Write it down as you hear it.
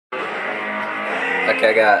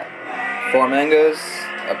Okay, I got 4 mangoes,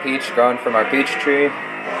 a peach grown from our peach tree,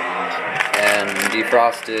 and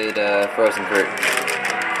defrosted frozen fruit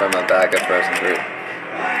from a bag of frozen fruit.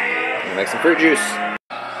 I'm gonna make some fruit juice.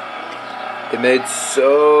 It made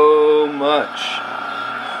so much.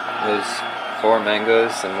 There's 4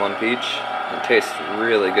 mangoes and 1 peach. It tastes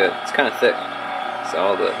really good. It's kind of thick. So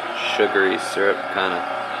all the sugary syrup kind of,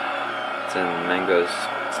 it's in mangoes.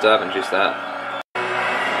 Still haven't juiced that.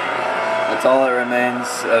 That's all that remains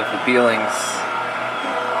of the peelings.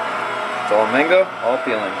 It's all mango, all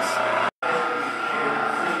peelings.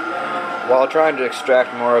 While trying to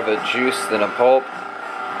extract more of a juice than a pulp,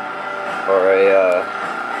 or a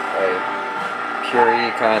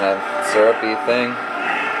puree kind of syrupy thing,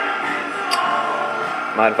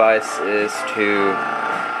 my advice is to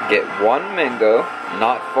get 1 mango,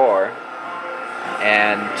 not 4,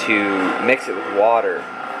 and to mix it with water,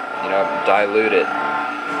 dilute it,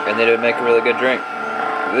 and then it would make a really good drink.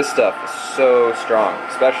 This stuff is so strong,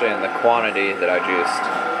 especially in the quantity that I juiced.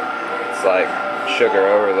 It's like sugar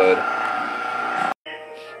overload.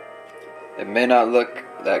 It may not look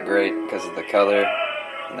that great because of the color,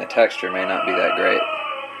 and the texture may not be that great,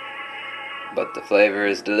 but the flavor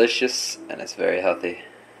is delicious and it's very healthy.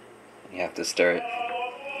 You have to stir it.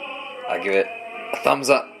 I give it a thumbs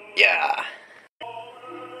up. Yeah!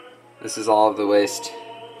 This is all of the waste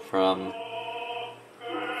from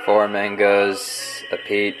 4 mangoes, a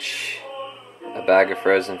peach, a bag of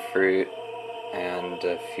frozen fruit, and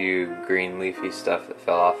a few green leafy stuff that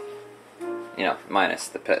fell off. Minus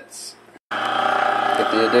the pits. With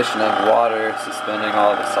the addition of water suspending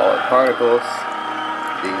all the solid particles,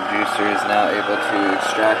 the juicer is now able to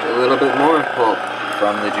extract a little bit more pulp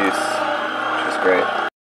from the juice, which is great.